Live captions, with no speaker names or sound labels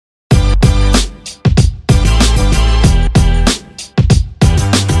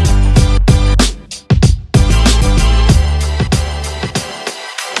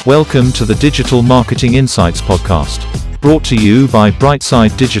Welcome to the Digital Marketing Insights podcast, brought to you by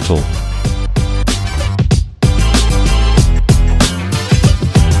Brightside Digital.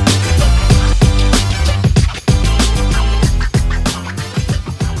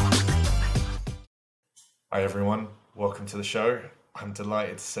 Hi everyone, welcome to the show. I'm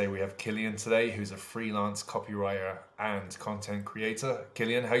delighted to say we have Killian today, who's a freelance copywriter and content creator.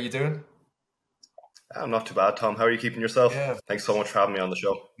 Killian, how you doing? I'm not too bad, Tom. How are you keeping yourself? Yeah. Thanks so much for having me on the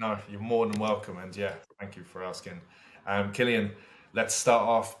show. No, you're more than welcome, and thank you for asking. Killian, let's start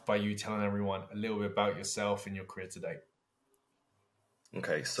off by you telling everyone a little bit about yourself and your career today.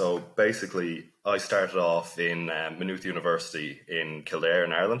 Okay, so basically I started off in Maynooth University in Kildare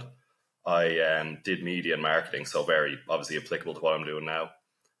in Ireland. I did media and marketing, so very obviously applicable to what I'm doing now.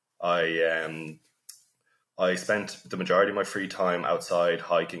 I spent the majority of my free time outside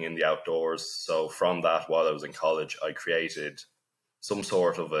hiking in the outdoors. So from that, while I was in college, I created some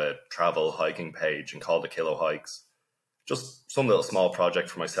sort of a travel hiking page and called it Kilo Hikes. Just some little small project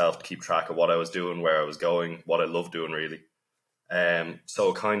for myself to keep track of what I was doing, where I was going, what I love doing really.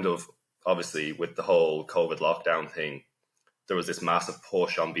 So kind of obviously with the whole COVID lockdown thing, there was this massive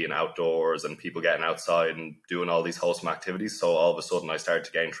push on being outdoors and people getting outside and doing all these wholesome activities. So all of a sudden I started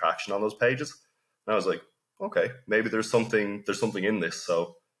to gain traction on those pages. And I was like, okay, maybe there's something in this.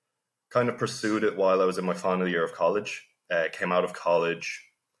 So kind of pursued it while I was in my final year of college. Came out of college,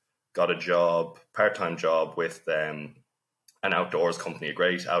 got a job, part-time job with an outdoors company, a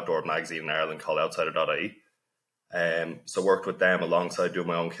great outdoor magazine in Ireland called Outsider.ie. So worked with them alongside doing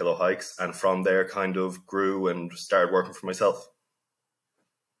my own Kilo Hikes, and from there kind of grew and started working for myself.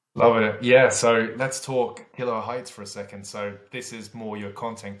 Loving it. Yeah, so let's talk Kilo Hikes for a second. So this is more your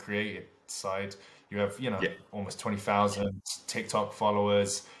content creative side. You have, almost 20,000 TikTok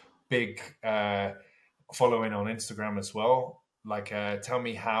followers, big following on Instagram as well. Tell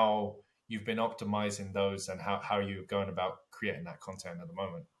me how you've been optimizing those and how you're going about creating that content at the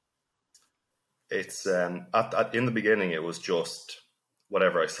moment. It's in the beginning, it was just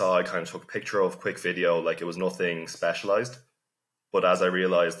whatever I saw, I kind of took a picture of, quick video, like it was nothing specialized. But as I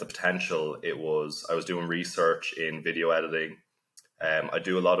realized the potential, I was doing research in video editing. I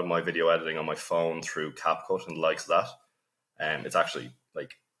do a lot of my video editing on my phone through CapCut and the likes of that. It's actually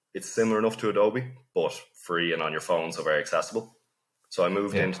it's similar enough to Adobe, but free and on your phone, so very accessible. So I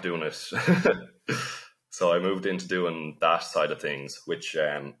moved into doing it. So I moved into doing that side of things, which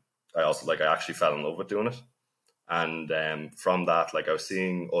I actually fell in love with doing it. And from that, I was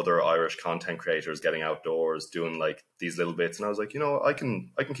seeing other Irish content creators getting outdoors, doing these little bits, and I was like, I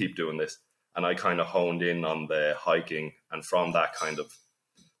can keep doing this. And I kind of honed in on the hiking, and from that kind of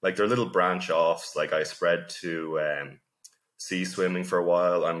they're little branch offs. I spread to sea swimming for a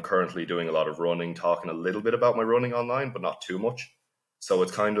while. I'm currently doing a lot of running, talking a little bit about my running online, but not too much. So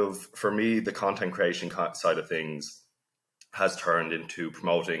it's kind of, for me, the content creation side of things has turned into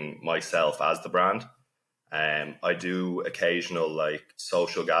promoting myself as the brand. I do occasional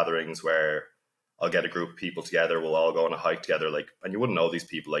social gatherings where I'll get a group of people together. We'll all go on a hike together. And you wouldn't know these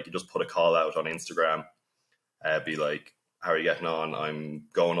people. You just put a call out on Instagram, be like, how are you getting on? I'm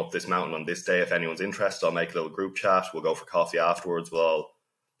going up this mountain on this day. If anyone's interested, I'll make a little group chat. We'll go for coffee afterwards. We'll all,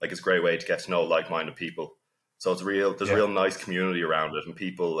 it's a great way to get to know like-minded people. So there's a real nice community around it, and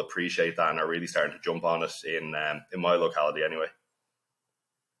people appreciate that and are really starting to jump on it in my locality anyway.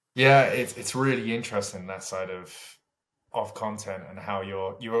 Yeah, it's really interesting, that side of content, and how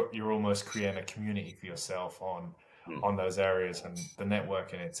you're almost creating a community for yourself on those areas, and the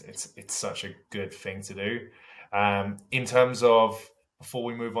networking. It's such a good thing to do. In terms of, before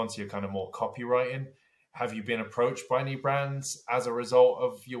we move on to your kind of more copywriting, have you been approached by any brands as a result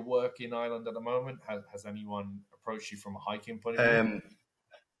of your work in Ireland at the moment? Has anyone approached you from a hiking point of view?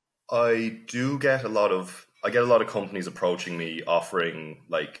 I get a lot of companies approaching me offering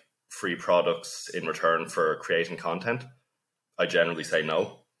free products in return for creating content. I generally say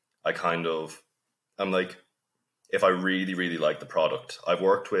no. I'm if I really, really like the product. I've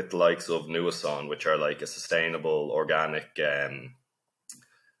worked with the likes of Nuason, which are a sustainable, organic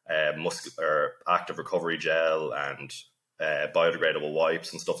muscular active recovery gel and biodegradable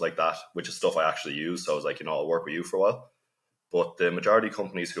wipes and stuff like that, which is stuff I actually use. So I was I'll work with you for a while. But the majority of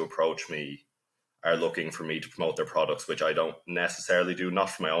companies who approach me are looking for me to promote their products, which I don't necessarily do, not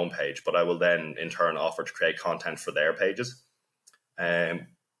for my own page, but I will then in turn offer to create content for their pages. I'm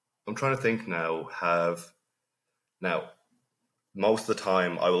trying to think now. Most of the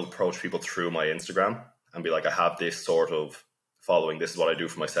time I will approach people through my Instagram and be like, I have this sort of following. This is what I do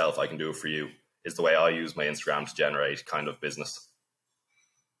for myself. I can do it for you, is the way I use my Instagram to generate kind of business.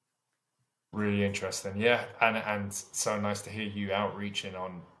 Really interesting. Yeah. And so nice to hear you outreaching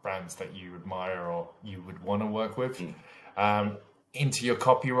on brands that you admire or you would want to work with. Mm. Um, into your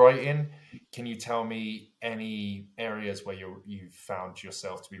copywriting, can you tell me any areas where you've found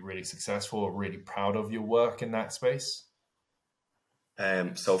yourself to be really successful or really proud of your work in that space?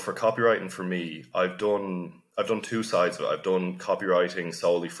 So for copywriting for me, I've done two sides of it. I've done copywriting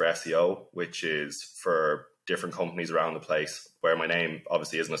solely for SEO, which is for different companies around the place where my name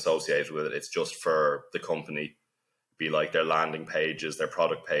obviously isn't associated with it. It's just for the company, be like their landing pages, their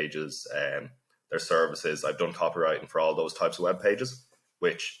product pages, their services. I've done copywriting for all those types of web pages,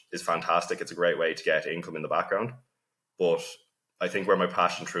 which is fantastic. It's a great way to get income in the background. But I think where my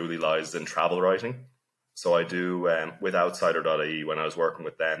passion truly lies in travel writing. So I do with outsider.ie when I was working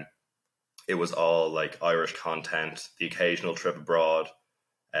with them, it was all like Irish content, the occasional trip abroad.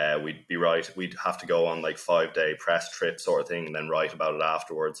 We'd have to go on like 5-day press trip sort of thing and then write about it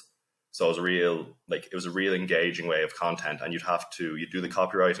afterwards. So it was a real engaging way of content, and you'd do the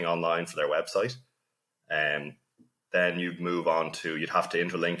copywriting online for their website, and then you'd have to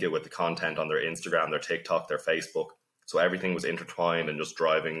interlink it with the content on their Instagram, their TikTok, their Facebook. So everything was intertwined and just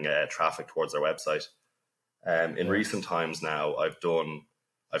driving traffic towards their website. In Yeah. recent times now, I've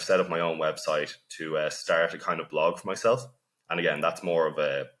set up my own website to start a kind of blog for myself. And again, that's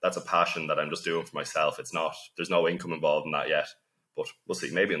a passion that I'm just doing for myself. There's no income involved in that yet, but we'll see,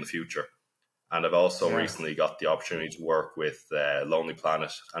 maybe in the future. And I've also Yeah. recently got the opportunity to work with Lonely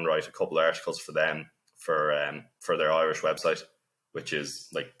Planet and write a couple of articles for them for their Irish website, which is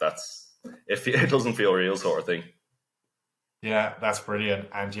like it doesn't feel real sort of thing. Yeah, that's brilliant.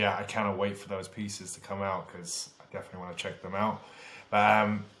 And yeah, I cannot wait for those pieces to come out because I definitely want to check them out.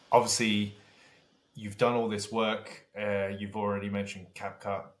 Obviously, you've done all this work. You've already mentioned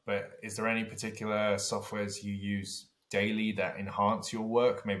CapCut, but is there any particular softwares you use daily that enhance your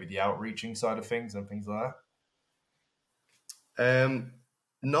work? Maybe the outreaching side of things and things like Um,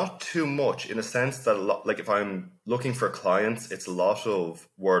 Not too much in a sense that like if I'm looking for clients, it's a lot of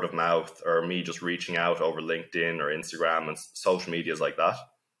word of mouth or me just reaching out over LinkedIn or Instagram and social medias like that.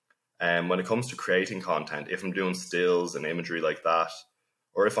 And when it comes to creating content, if I'm doing stills and imagery like that,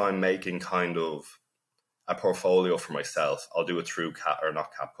 or if I'm making kind of a portfolio for myself, I'll do it through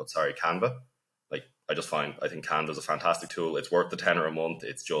Canva. Like I think Canva is a fantastic tool. It's worth the tenner a month.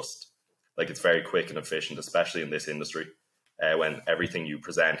 It's just like it's very quick and efficient, especially in this industry, when everything you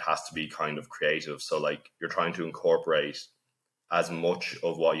present has to be kind of creative. So like you're trying to incorporate as much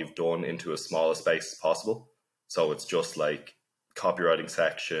of what you've done into as small a space as possible. So it's just like copywriting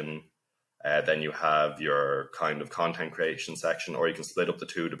section, then you have your kind of content creation section, or you can split up the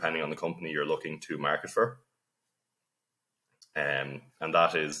two depending on the company you're looking to market for. And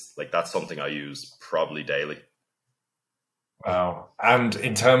that's something I use probably daily. that? Wow. And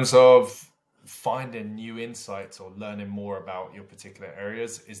in terms of finding new insights or learning more about your particular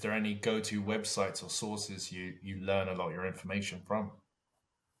areas, is there any go-to websites or sources you learn a lot of your information from?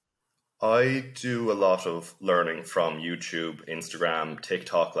 I do a lot of learning from YouTube, Instagram,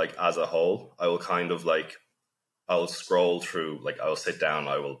 TikTok, like as a whole. I'll scroll through, like I'll sit down,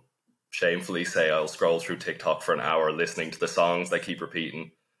 I will shamefully say I'll scroll through TikTok for an hour listening to the songs they keep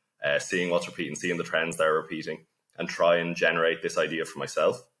repeating, seeing what's repeating, seeing the trends they're repeating, and try and generate this idea for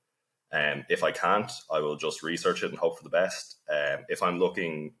myself. If I can't, I will just research it and hope for the best. If I'm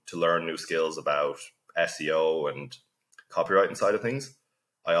looking to learn new skills about SEO and copywriting side of things,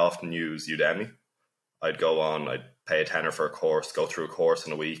 I often use Udemy. I'd pay a tenner for a course, go through a course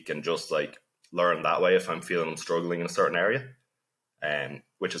in a week, and just like learn that way if I'm feeling I'm struggling in a certain area.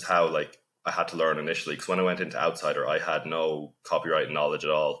 Which is how like I had to learn initially, because when I went into Outsider, I had no copyright knowledge at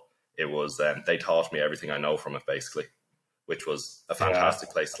all. It was they taught me everything I know from it basically, which was a Yeah. fantastic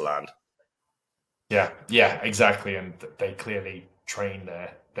place to land. Yeah, exactly. And they clearly train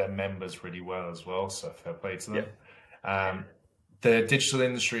their members really well as well. So fair play to Yeah. them. Um, the digital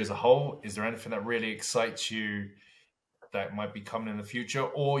industry as a whole, is there anything that really excites you that might be coming in the future,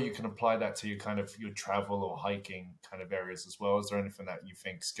 or you can apply that to your kind of your travel or hiking kind of areas as well? Is there anything that you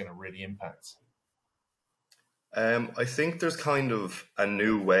think is going to really impact? I think there's kind of a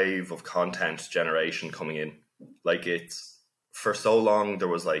new wave of content generation coming in. Like it's for so long there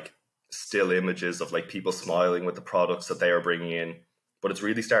was like still images of like people smiling with the products that they are bringing in, but it's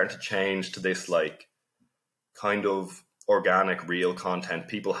really starting to change to this like kind of organic, real content.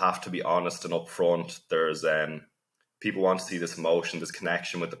 People have to be honest and upfront. There's people want to see this emotion, this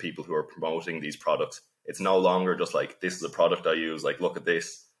connection with the people who are promoting these products. It's no longer just like this is a product I use, like look at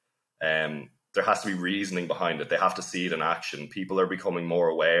this. There has to be reasoning behind it. They have to see it in action. People are becoming more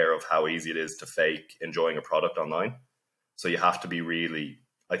aware of how easy it is to fake enjoying a product online. So you have to be really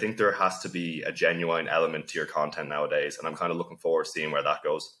I think there has to be a genuine element to your content nowadays, and I'm kind of looking forward to seeing where that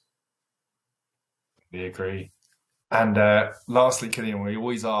goes. I agree. And lastly, Killian, we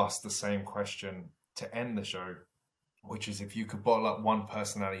always ask the same question to end the show, which is if you could bottle up one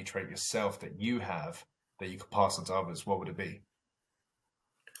personality trait yourself that you have that you could pass on to others, what would it be?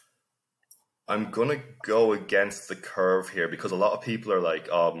 I'm going to go against the curve here because a lot of people are like,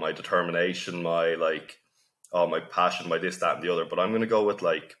 oh, my determination, my like, oh, my passion, my this, that, and the other. But I'm going to go with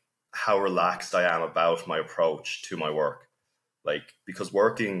like how relaxed I am about my approach to my work. Like, because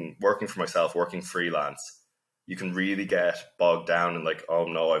working for myself, working freelance, you can really get bogged down in like, oh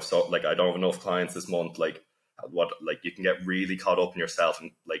no, I don't have enough clients this month. Like you can get really caught up in yourself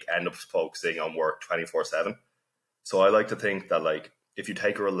and like end up focusing on work 24/7. So I like to think that like, if you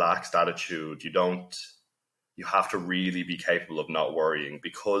take a relaxed attitude, you have to really be capable of not worrying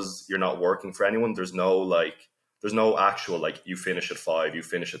because you're not working for anyone. There's no actual, like you finish at 5, you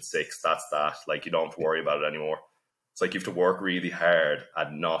finish at 6, that's that. Like you don't have to worry about it anymore. It's like you have to work really hard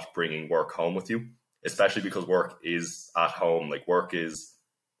at not bringing work home with you, especially because work is at home. Like work is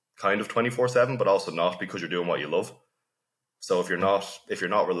kind of 24/7, but also not because you're doing what you love. So if you're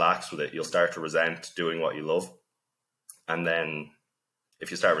not relaxed with it, you'll start to resent doing what you love. And then if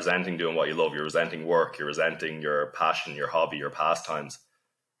you start resenting doing what you love, you're resenting work, you're resenting your passion, your hobby, your pastimes.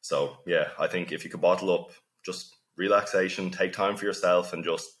 So yeah, I think if you could bottle up just relaxation, take time for yourself, and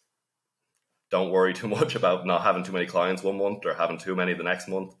just don't worry too much about not having too many clients one month or having too many the next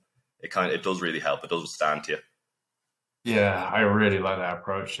month, it does really help. It does stand to you. Yeah, I really like that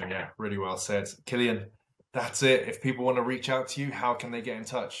approach. And yeah, really well said. Killian, that's it. If people want to reach out to you, how can they get in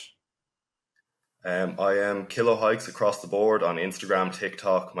touch? I am Kilo Hikes across the board on Instagram,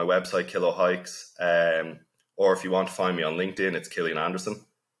 TikTok, my website, Kilo Hikes. Or if you want to find me on LinkedIn, it's Killian Andersen.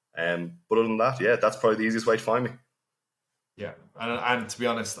 But other than that, yeah, that's probably the easiest way to find me. Yeah, and to be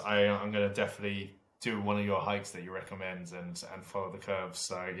honest, I'm going to definitely do one of your hikes that you recommend and follow the curves.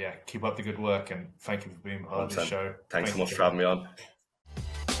 So yeah, keep up the good work and thank you for being part of the show. Thanks so much for having me on.